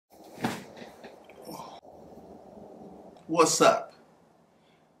What's up?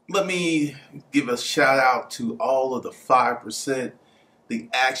 Let me give a shout out to all of the 5%, the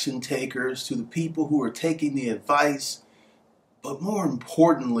action takers, to the people who are taking the advice, but more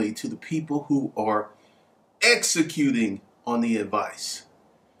importantly, to the people who are executing on the advice.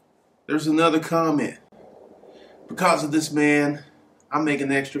 There's another comment. Because of this man, I'm making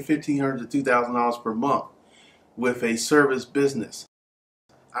an extra $1,500 to $2,000 per month with a service business.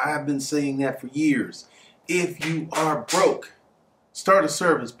 I have been saying that for years. If you are broke, start a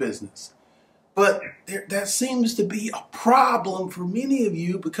service business. But that seems to be a problem for many of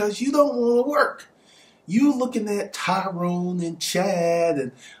you because you don't want to work. You looking at Tyrone and Chad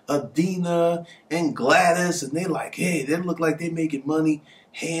and Adina and Gladys, and they like, hey, they look like they're making money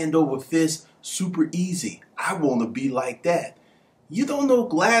hand over fist, super easy. I want to be like that. You don't know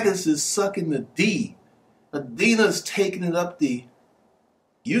Gladys is sucking the D. Adina's taking it up the,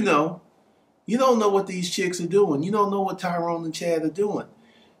 you know. You don't know what these chicks are doing. You don't know what Tyrone and Chad are doing.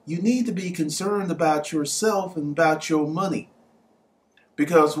 You need to be concerned about yourself and about your money.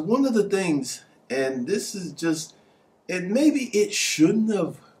 Because one of the things, and this is just, and maybe it shouldn't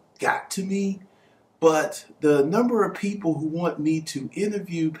have got to me, but the number of people who want me to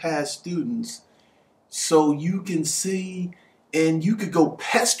interview past students so you can see and you could go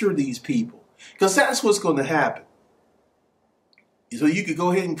pester these people. Because that's what's going to happen. So you could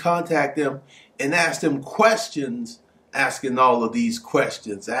go ahead and contact them and ask them questions, asking all of these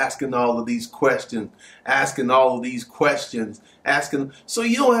questions, asking all of these questions, asking all of these questions, asking, so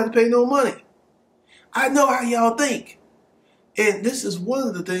you don't have to pay no money. I know how y'all think. And this is one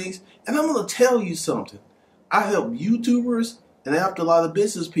of the things, and I'm going to tell you something. I help YouTubers and I help a lot of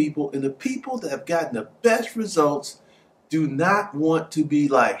business people, and the people that have gotten the best results do not want to be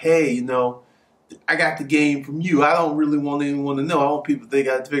like, hey, you know, I got the game from you. I don't really want anyone to know. I want people to think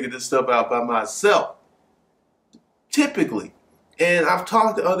I have to figure this stuff out by myself. Typically. And I've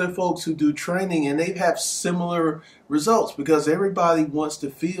talked to other folks who do training and they have similar results because everybody wants to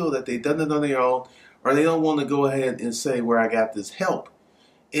feel that they've done it on their own, or they don't want to go ahead and say where I got this help.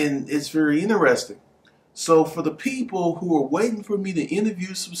 And it's very interesting. So for the people who are waiting for me to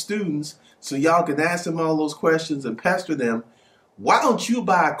interview some students so y'all can ask them all those questions and pester them, why don't you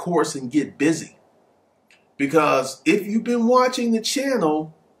buy a course and get busy? Because if you've been watching the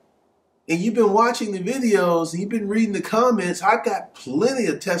channel and you've been watching the videos and you've been reading the comments, I've got plenty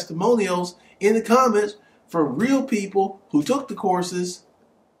of testimonials in the comments for real people who took the courses,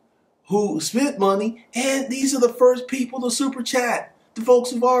 who spent money, and these are the first people to super chat. The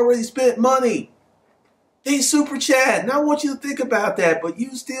folks who've already spent money. They super chat. And I want you to think about that, but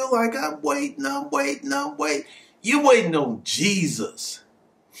you still like, I'm waiting. You waiting on Jesus.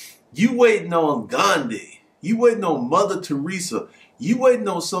 You waiting on Gandhi. You waiting on Mother Teresa. You waiting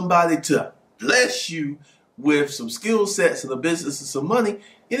on somebody to bless you with some skill sets and a business and some money,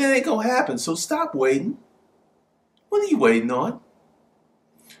 and it ain't going to happen. So stop waiting. What are you waiting on?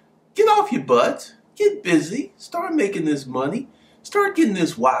 Get off your butt. Get busy. Start making this money. Start getting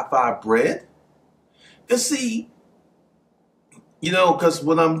this Wi-Fi bread. Because see, you know, because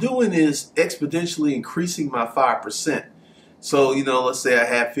what I'm doing is exponentially increasing my 5%. So, you know, let's say I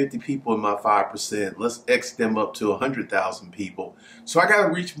have 50 people in my 5%. Let's X them up to 100,000 people. So I got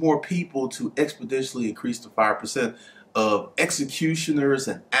to reach more people to exponentially increase the 5% of executioners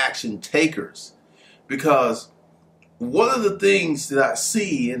and action takers. Because one of the things that I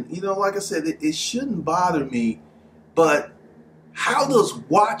see, and, you know, like I said, it shouldn't bother me, but how does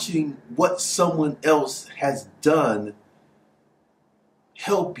watching what someone else has done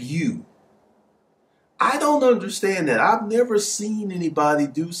help you? I don't understand that. I've never seen anybody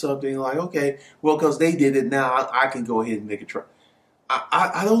do something like, okay, well, because they did it now, I can go ahead and make a try.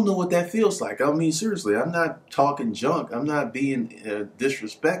 I don't know what that feels like. I mean, seriously, I'm not talking junk. I'm not being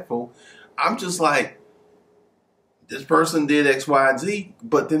disrespectful. I'm just like, this person did X, Y, and Z.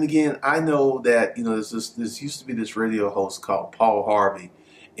 But then again, I know that, you know, this used to be this radio host called Paul Harvey.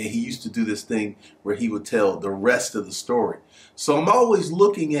 And he used to do this thing where he would tell the rest of the story. So I'm always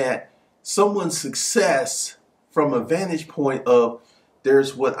looking at someone's success from a vantage point of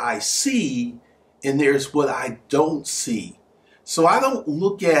there's what I see and there's what I don't see. So I don't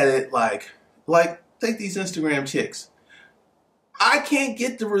look at it like take these Instagram chicks. I can't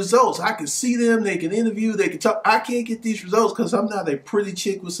get the results. I can see them, they can interview, they can talk. I can't get these results because I'm not a pretty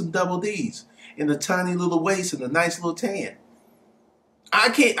chick with some double D's and a tiny little waist and a nice little tan. I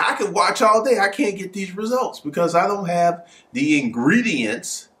can watch all day. I can't get these results because I don't have the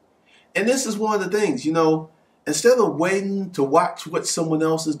ingredients. And this is one of the things, you know, instead of waiting to watch what someone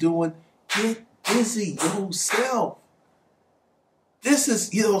else is doing, get busy yourself. This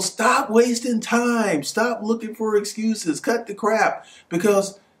is, stop wasting time. Stop looking for excuses. Cut the crap.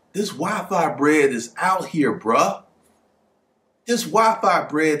 Because this Wi-Fi bread is out here, bruh. This Wi-Fi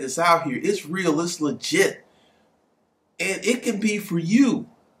bread is out here. It's real. It's legit. And it can be for you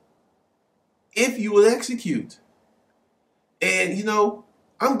if you would execute. And,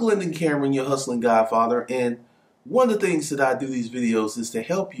 I'm Glendon Cameron, your hustling godfather. And one of the things that I do these videos is to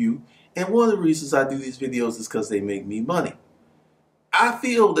help you. And one of the reasons I do these videos is because they make me money. I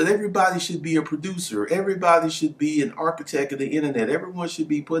feel that everybody should be a producer. Everybody should be an architect of the internet. Everyone should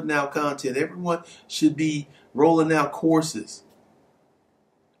be putting out content. Everyone should be rolling out courses.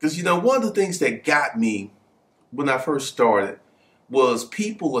 Because, one of the things that got me when I first started was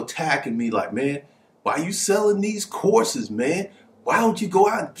people attacking me like, man, why are you selling these courses, man? Why don't you go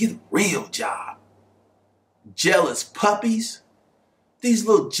out and get a real job? Jealous puppies. These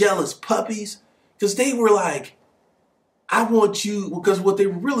little jealous puppies. Because they were like, I want you, because what they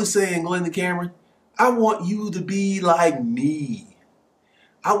were really saying, Glendon Cameron, I want you to be like me.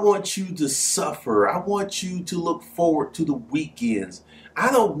 I want you to suffer. I want you to look forward to the weekends. I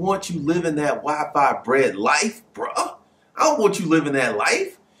don't want you living that Wi-Fi bread life, bruh. I don't want you living that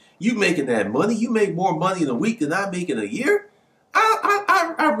life. You making that money. You make more money in a week than I make in a year.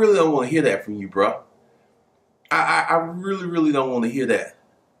 I really don't want to hear that from you, bruh. I really, really don't want to hear that.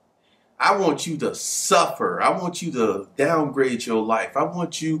 I want you to suffer. I want you to downgrade your life. I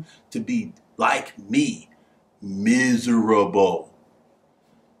want you to be like me, miserable.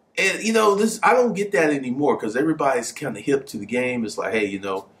 And this, I don't get that anymore because everybody's kind of hip to the game. It's like, hey,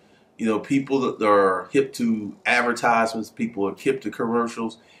 people that are hip to advertisements, people are hip to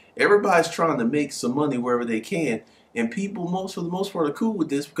commercials. Everybody's trying to make some money wherever they can, and people, for the most part, are cool with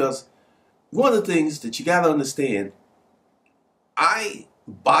this because one of the things that you got to understand, I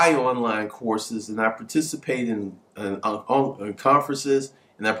buy online courses and I participate in conferences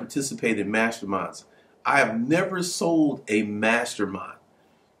and I participate in masterminds. I have never sold a mastermind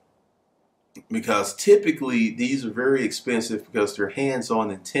because typically these are very expensive because they're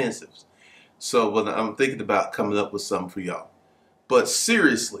hands-on intensives. So I'm thinking about coming up with something for y'all. But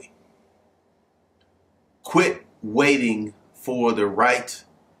seriously, quit waiting for the right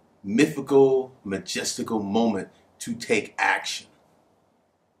mythical, majestical moment to take action.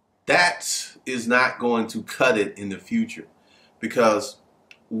 That is not going to cut it in the future because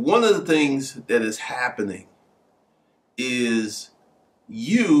one of the things that is happening is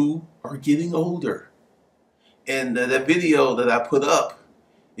you are getting older. And that video that I put up,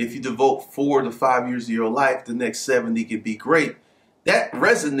 if you devote 4 to 5 years of your life, the next 70 could be great. That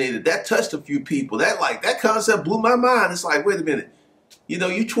resonated. That touched a few people. That concept blew my mind. It's like, wait a minute.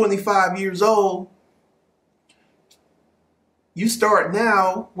 You're 25 years old. You start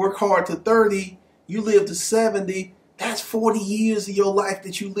now, work hard to 30, you live to 70. That's 40 years of your life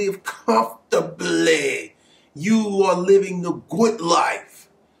that you live comfortably. You are living the good life.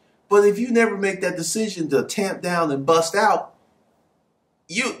 But if you never make that decision to tamp down and bust out,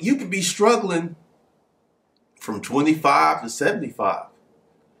 you could be struggling from 25 to 75.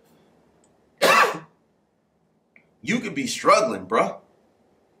 You could be struggling, bruh.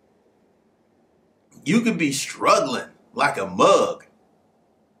 You could be struggling like a mug.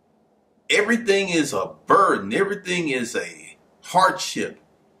 Everything is a burden. Everything is a hardship.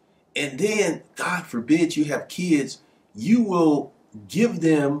 And then, God forbid, you have kids, you will give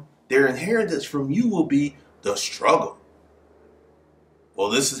them their inheritance from you will be the struggle. Well,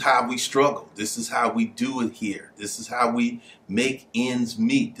 this is how we struggle. This is how we do it here. This is how we make ends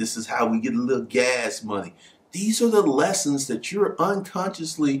meet. This is how we get a little gas money. These are the lessons that you're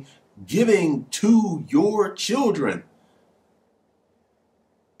unconsciously giving to your children.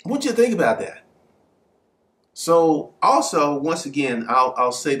 I want you to think about that. So also, once again,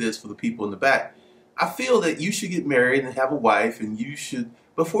 I'll say this for the people in the back. I feel that you should get married and have a wife, and you should,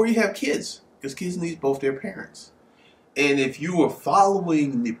 before you have kids, because kids need both their parents. And if you are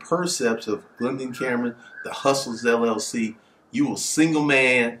following the precepts of Glendon Cameron, the Hustles LLC, you a single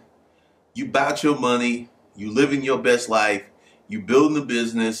man, you bout your money, you living your best life, you building a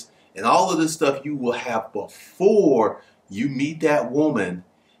business, and all of this stuff you will have before you meet that woman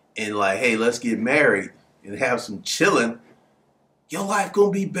and like, hey, let's get married and have some chilling. Your life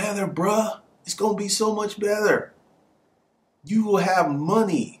gonna be better, bruh. It's gonna be so much better. You will have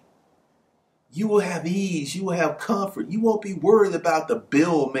money. You will have ease. You will have comfort. You won't be worried about the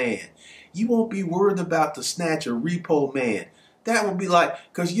bill man. You won't be worried about the snatcher repo man. That would be like,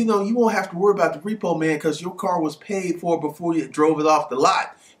 because you won't have to worry about the repo man because your car was paid for before you drove it off the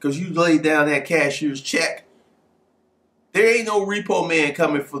lot because you laid down that cashier's check. There ain't no repo man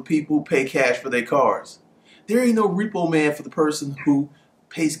coming for people who pay cash for their cars. There ain't no repo man for the person who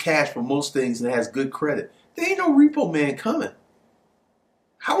pays cash for most things and has good credit. There ain't no repo man coming.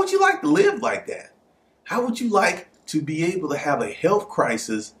 How would you like to live like that? How would you like to be able to have a health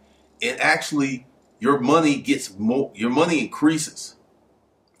crisis and actually your money gets more, your money increases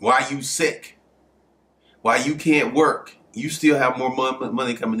while you sick, while you can't work, you still have more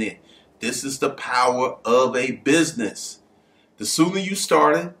money coming in. This is the power of a business. The sooner you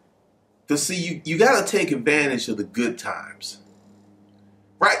start it, you got to take advantage of the good times.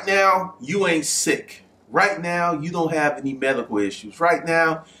 Right now, you ain't sick. Right now, you don't have any medical issues. Right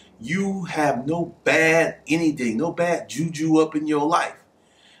now, you have no bad anything, no bad juju up in your life.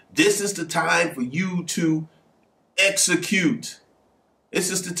 This is the time for you to execute. This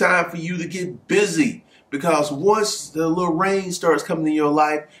is the time for you to get busy. Because once the little rain starts coming in your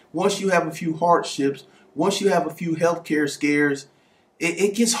life, once you have a few hardships, once you have a few healthcare scares,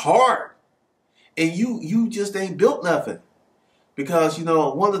 it gets hard. And you just ain't built nothing. Because, you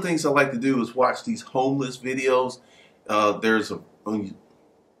know, one of the things I like to do is watch these homeless videos. There's a bunch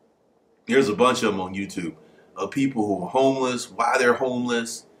of them on YouTube of people who are homeless, why they're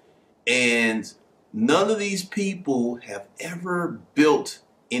homeless. And none of these people have ever built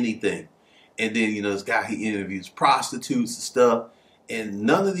anything. And then, you know, this guy, he interviews prostitutes and stuff. And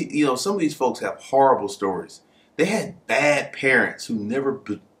none of the, you know, some of these folks have horrible stories. They had bad parents who never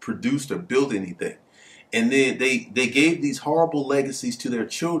produced or built anything. And then they gave these horrible legacies to their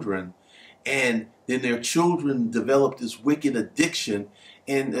children. And then their children developed this wicked addiction.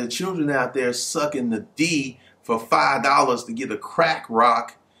 And the children out there sucking the D for $5 to get a crack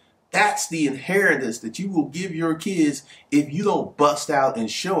rock. That's the inheritance that you will give your kids if you don't bust out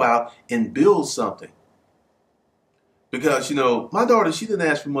and show out and build something. Because, you know, my daughter, she didn't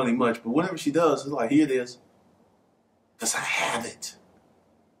ask for money much, but whenever she does, it's like, here it is. Because I have it.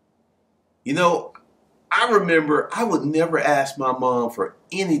 You know, I remember I would never ask my mom for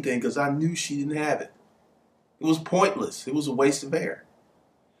anything because I knew she didn't have it. It was pointless. It was a waste of air.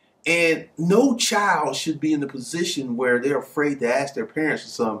 And no child should be in the position where they're afraid to ask their parents for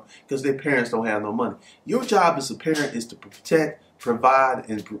something because their parents don't have no money. Your job as a parent is to protect, provide,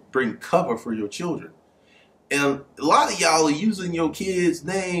 and bring cover for your children. And a lot of y'all are using your kids'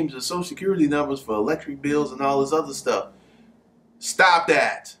 names and social security numbers for electric bills and all this other stuff. Stop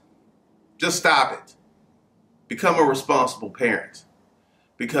that. Just stop it. Become a responsible parent.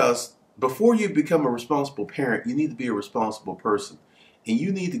 Because before you become a responsible parent, you need to be a responsible person. And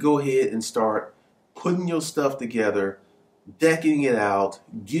you need to go ahead and start putting your stuff together, decking it out,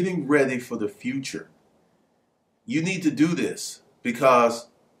 getting ready for the future. You need to do this because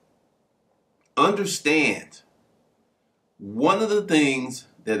understand one of the things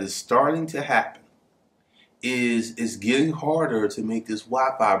that is starting to happen is it's getting harder to make this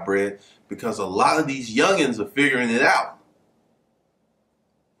Wi-Fi bread because a lot of these youngins are figuring it out.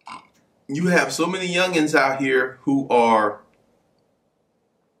 You have so many youngins out here who are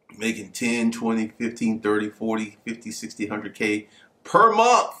making 10, 20, 15, 30, 40, 50, 60, 100K per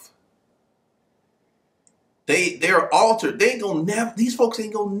month. They're altered. They ain't gonna never, these folks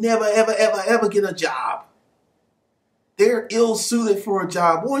ain't gonna never, ever, ever, ever get a job. They're ill-suited for a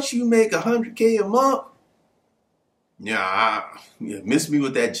job. Once you make 100K a month, miss me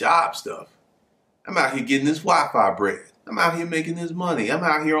with that job stuff. I'm out here getting this Wi-Fi bread. I'm out here making this money. I'm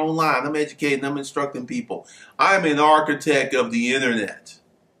out here online. I'm educating. I'm instructing people. I'm an architect of the internet.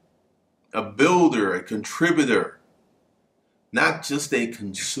 A builder, a contributor, not just a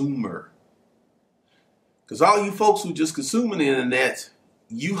consumer. Because all you folks who just consuming the internet,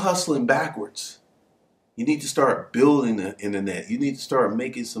 you hustling backwards. You need to start building the internet. You need to start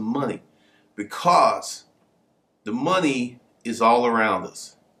making some money because the money is all around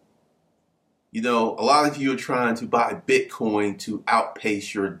us. You know, a lot of you are trying to buy Bitcoin to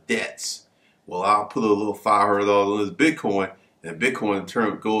outpace your debts. Well, I'll put a little $500 on this Bitcoin, and Bitcoin in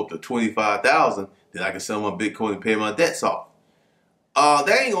turn go up to 25,000. Then I can sell my Bitcoin and pay my debts off.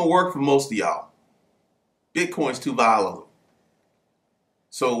 That ain't gonna work for most of y'all. Bitcoin's too volatile.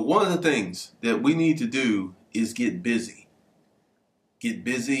 So one of the things that we need to do is get busy. Get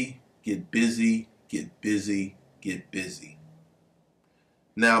busy, get busy, get busy, get busy.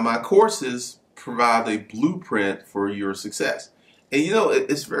 Now, my courses provide a blueprint for your success. And you know,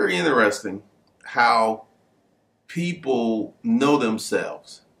 it's very interesting how people know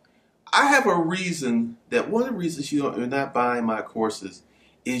themselves. I have a reason that one of the reasons you're not buying my courses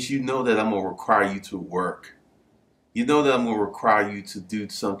is you know that I'm going to require you to work. You know that I'm going to require you to do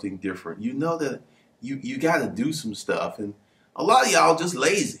something different. You know that you got to do some stuff. And a lot of y'all just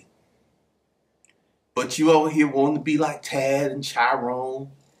lazy. But you over here wanting to be like Tad and Tyrone.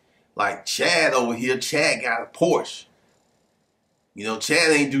 Like Chad over here, Chad got a Porsche. You know,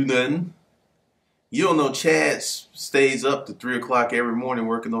 Chad ain't do nothing. You don't know Chad stays up to 3 o'clock every morning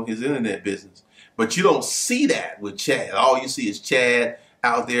working on his internet business. But you don't see that with Chad. All you see is Chad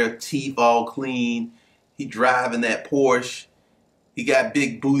out there, teeth all clean. He driving that Porsche. He got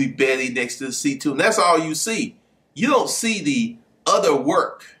big booty Betty next to the seat too. And that's all you see. You don't see the other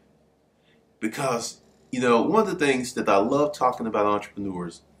work. Because, you know, one of the things that I love talking about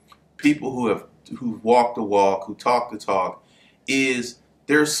entrepreneurs, people who've walked the walk, who talk the talk, is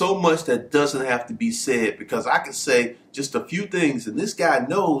there's so much that doesn't have to be said, because I can say just a few things and this guy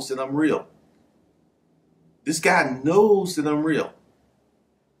knows that I'm real. This guy knows that I'm real.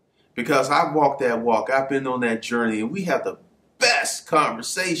 Because I've walked that walk, I've been on that journey, and we have the best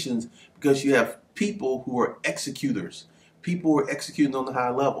conversations because you have people who are executors, people who are executing on the high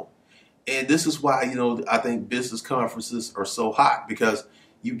level. And this is why, you know, I think business conferences are so hot, because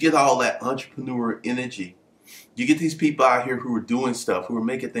you get all that entrepreneur energy. You get these people out here who are doing stuff, who are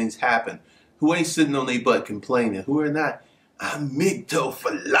making things happen, who ain't sitting on their butt complaining, who are not, I'm MGTOW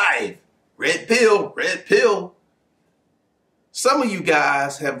for life. Red pill, red pill. Some of you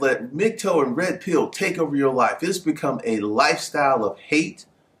guys have let MGTOW and red pill take over your life. It's become a lifestyle of hate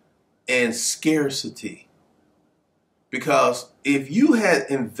and scarcity. Because if you had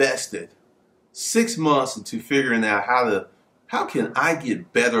invested 6 months into figuring out how can I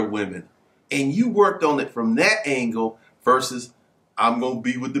get better women, and you worked on it from that angle versus I'm going to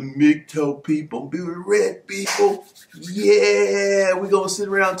be with the MGTOW people, be with the red people. Yeah, we're going to sit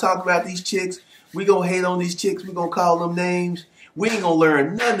around and talk about these chicks. We're going to hate on these chicks. We're going to call them names. We ain't going to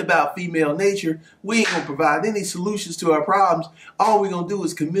learn nothing about female nature. We ain't going to provide any solutions to our problems. All we're going to do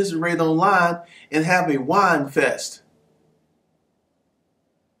is commiserate online and have a wine fest.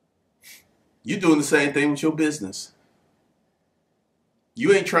 You're doing the same thing with your business.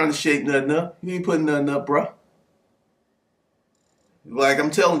 You ain't trying to shake nothing up. You ain't putting nothing up, bro. Like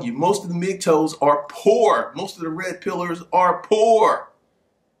I'm telling you, most of the MGTOWs are poor. Most of the red pillars are poor.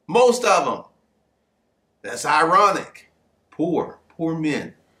 Most of them. That's ironic. Poor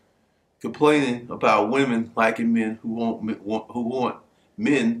men complaining about women liking men who want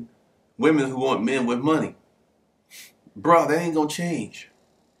men, women who want men with money. Bro, that ain't gonna change.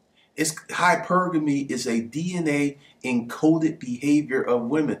 Hypergamy is a DNA encoded behavior of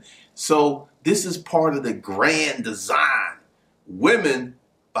women. So this is part of the grand design. Women,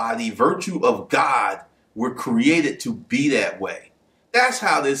 by the virtue of God, were created to be that way. That's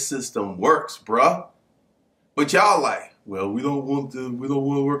how this system works, bruh. But y'all like, well, we don't want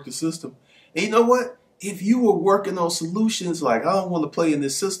to work the system. And you know what? If you were working on solutions like, I don't want to play in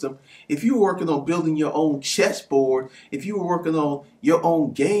this system, if you were working on building your own chessboard, if you were working on your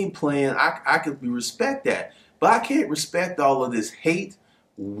own game plan, I could respect that. But I can't respect all of this hate,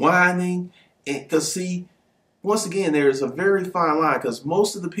 whining, because see, once again, there's a very fine line, because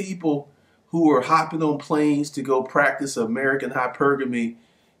most of the people who are hopping on planes to go practice American hypergamy,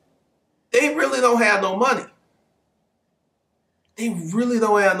 they really don't have no money. They really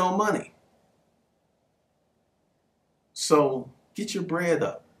don't have no money. So get your bread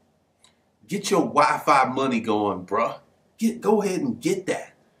up. Get your Wi-Fi money going, bruh. Go ahead and get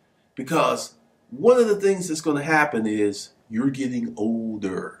that. Because one of the things that's going to happen is you're getting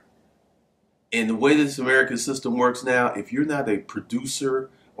older. And the way this American system works now, if you're not a producer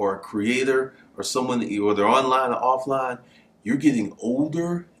or a creator or someone, whether online or offline, you're getting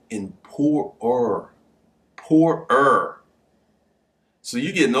older and poorer. So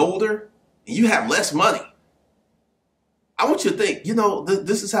you're getting older and you have less money. I want you to think, you know,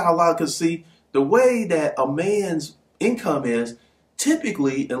 this is how a lot of, because see, the way that a man's income is,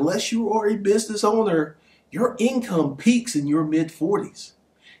 typically, unless you are a business owner, your income peaks in your mid-40s.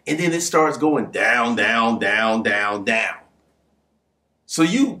 And then it starts going down, down, down, down, down. So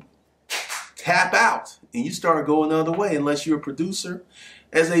you tap out and you start going the other way unless you're a producer.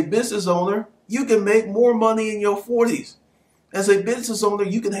 As a business owner, you can make more money in your 40s. As a business owner,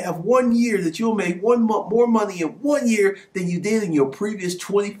 you can have 1 year that you'll make more money in 1 year than you did in your previous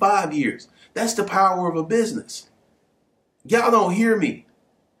 25 years. That's the power of a business. Y'all don't hear me.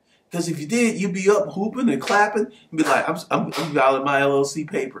 Because if you did, you'd be up hooping and clapping and be like, I'm filing my LLC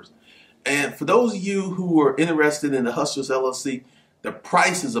papers. And for those of you who are interested in the Hustlers LLC, the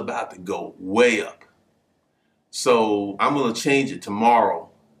price is about to go way up. So I'm going to change it tomorrow.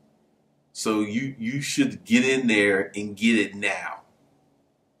 So you should get in there and get it now.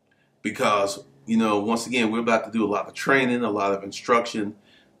 Because, you know, once again, we're about to do a lot of training, a lot of instruction,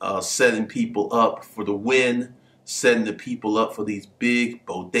 setting people up for the win, setting the people up for these big,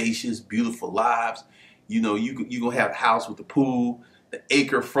 bodacious, beautiful lives. You know, you're going to have a house with a pool. the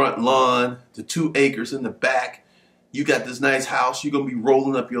acre front lawn, the 2 acres in the back. You got this nice house. You're going to be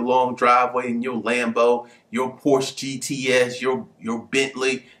rolling up your long driveway in your Lambo, your Porsche GTS, your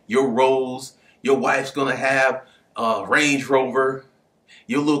Bentley, your Rolls. Your wife's going to have a Range Rover.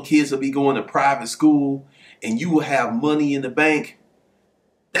 Your little kids will be going to private school, and you will have money in the bank.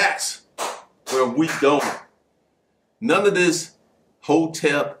 That's where we going. None of this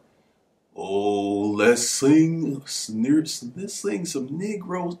hotel. Oh, let's sing some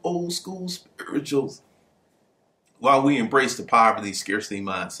Negroes old school spirituals while we embrace the poverty scarcity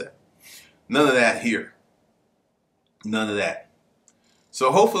mindset. None of that here. None of that.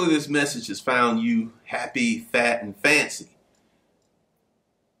 So hopefully this message has found you happy, fat, and fancy.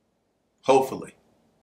 Hopefully.